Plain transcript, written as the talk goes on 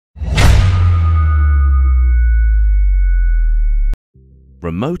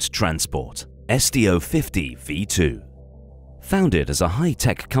Remote Transport SDO-50 V2. Founded as a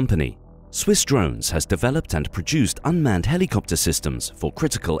high-tech company, SwissDrones has developed and produced unmanned helicopter systems for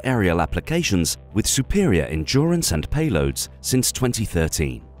critical aerial applications with superior endurance and payloads since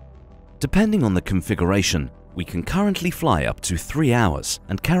 2013. Depending on the configuration, we can currently fly up to 3 hours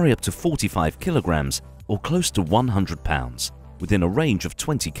and carry up to 45 kilograms or close to 100 pounds within a range of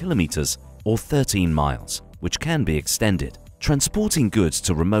 20 kilometers or 13 miles, which can be extended. Transporting goods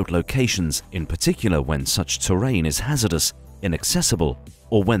to remote locations, in particular when such terrain is hazardous, inaccessible,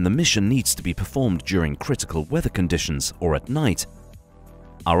 or when the mission needs to be performed during critical weather conditions or at night,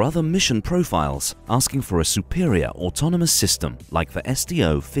 are other mission profiles asking for a superior autonomous system like the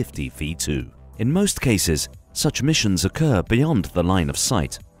SDO-50 V2. In most cases, such missions occur beyond the line of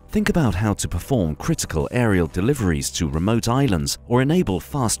sight. Think about how to perform critical aerial deliveries to remote islands or enable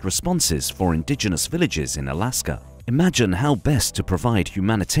fast responses for indigenous villages in Alaska. Imagine how best to provide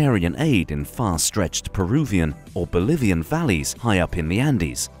humanitarian aid in far-stretched Peruvian or Bolivian valleys high up in the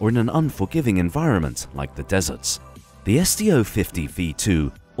Andes or in an unforgiving environment like the deserts. The SDO-50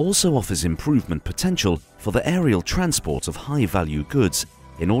 V2 also offers improvement potential for the aerial transport of high-value goods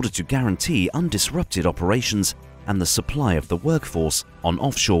in order to guarantee undisrupted operations and the supply of the workforce on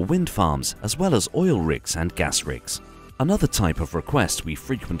offshore wind farms as well as oil rigs and gas rigs. Another type of request we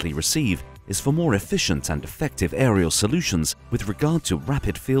frequently receive is for more efficient and effective aerial solutions with regard to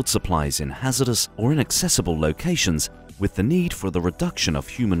rapid field supplies in hazardous or inaccessible locations with the need for the reduction of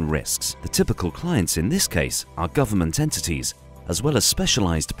human risks. The typical clients in this case are government entities as well as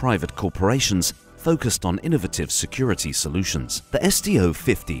specialized private corporations focused on innovative security solutions. The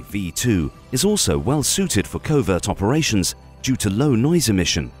SDO-50 V2 is also well suited for covert operations due to low noise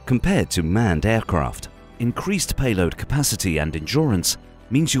emission compared to manned aircraft. Increased payload capacity and endurance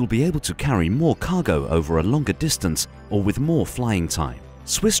means you'll be able to carry more cargo over a longer distance or with more flying time.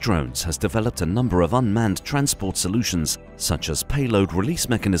 SwissDrones has developed a number of unmanned transport solutions such as payload release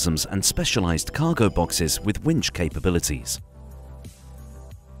mechanisms and specialized cargo boxes with winch capabilities.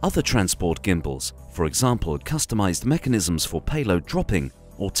 Other transport gimbals, for example customized mechanisms for payload dropping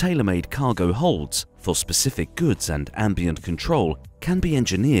or tailor-made cargo holds for specific goods and ambient control, can be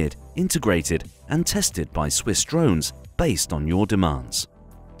engineered, integrated and tested by SwissDrones based on your demands.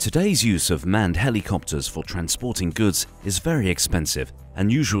 Today's use of manned helicopters for transporting goods is very expensive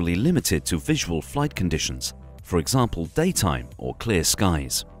and usually limited to visual flight conditions, for example daytime or clear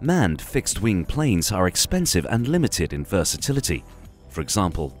skies. Manned fixed-wing planes are expensive and limited in versatility. For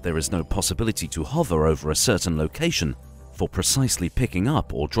example, there is no possibility to hover over a certain location for precisely picking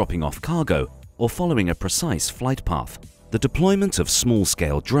up or dropping off cargo or following a precise flight path. The deployment of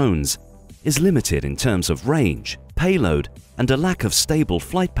small-scale drones is limited in terms of range, payload, and a lack of stable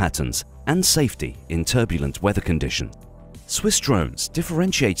flight patterns and safety in turbulent weather conditions. SwissDrones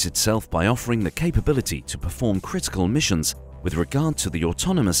differentiates itself by offering the capability to perform critical missions with regard to the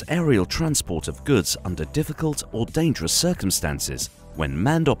autonomous aerial transport of goods under difficult or dangerous circumstances when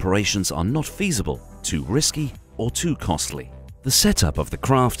manned operations are not feasible, too risky, or too costly. The setup of the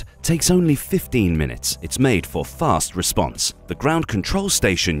craft takes only 15 minutes. It's made for fast response. The ground control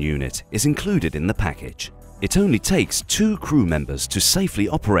station unit is included in the package. It only takes 2 crew members to safely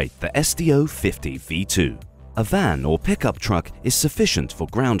operate the SDO-50 V2. A van or pickup truck is sufficient for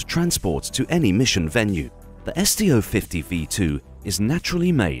ground transport to any mission venue. The SDO-50 V2 is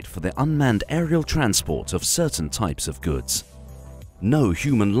naturally made for the unmanned aerial transport of certain types of goods. No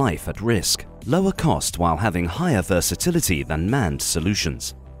human life at risk, lower cost while having higher versatility than manned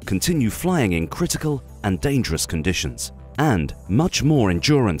solutions, continue flying in critical and dangerous conditions, and much more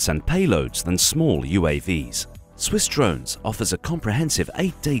endurance and payloads than small UAVs. SwissDrones offers a comprehensive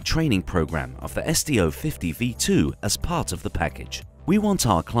 8-day training program of the SDO-50 V2 as part of the package. We want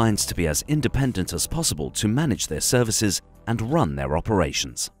our clients to be as independent as possible to manage their services and run their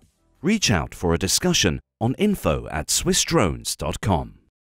operations. Reach out for a discussion on info@swissdrones.com.